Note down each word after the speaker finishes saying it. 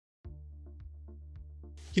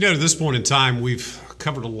You know, to this point in time, we've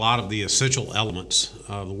covered a lot of the essential elements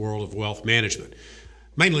of the world of wealth management,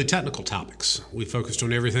 mainly technical topics. We focused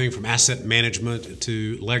on everything from asset management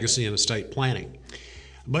to legacy and estate planning.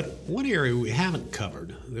 But one area we haven't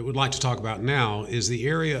covered that we'd like to talk about now is the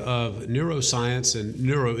area of neuroscience and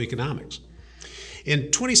neuroeconomics.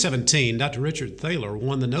 In 2017, Dr. Richard Thaler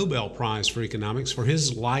won the Nobel Prize for Economics for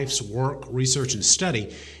his life's work, research, and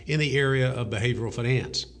study in the area of behavioral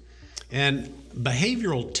finance. And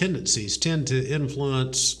behavioral tendencies tend to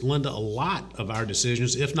influence, Linda, a lot of our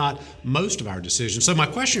decisions, if not most of our decisions. So my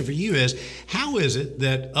question for you is, how is it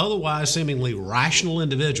that otherwise seemingly rational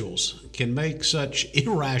individuals can make such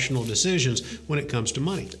irrational decisions when it comes to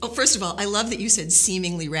money? Oh, first of all, I love that you said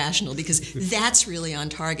seemingly rational, because that's really on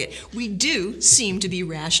target. We do seem to be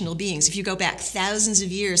rational beings. If you go back thousands of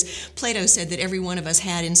years, Plato said that every one of us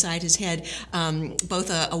had inside his head both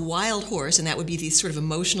a wild horse, and that would be the sort of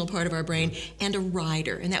emotional part of our brain, and a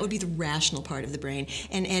rider, and that would be the rational part of the brain.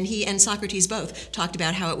 And he and Socrates both talked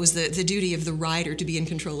about how it was the duty of the rider to be in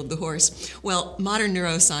control of the horse. Well, modern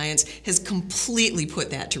neuroscience has completely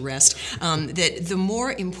put that to rest. That the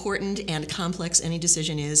more important and complex any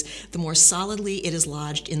decision is, the more solidly it is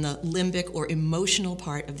lodged in the limbic or emotional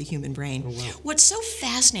part of the human brain. Oh, wow. What's so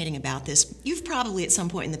fascinating about this, you've probably at some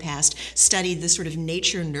point in the past studied this sort of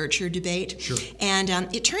nature-nurture debate. Sure. And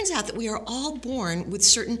it turns out that we are all born with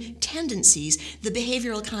certain tendencies. The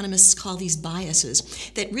behavioral economists call these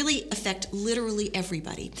biases that really affect literally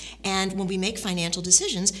everybody. And when we make financial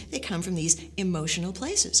decisions, they come from these emotional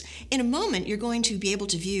places. In a moment, you're going to be able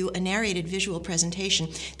to view a narrated visual presentation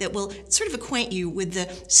that will sort of acquaint you with the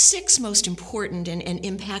 6 most important and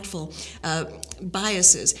impactful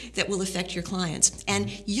biases that will affect your clients. And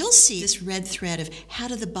you'll see this red thread of how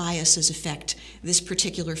do the biases affect this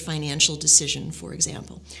particular financial decision, for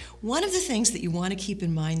example. One of the things that you want to keep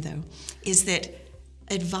in mind, though, is that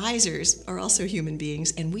advisors are also human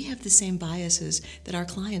beings, and we have the same biases that our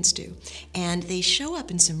clients do. And they show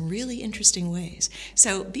up in some really interesting ways.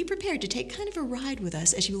 So be prepared to take kind of a ride with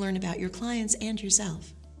us as you learn about your clients and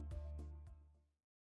yourself.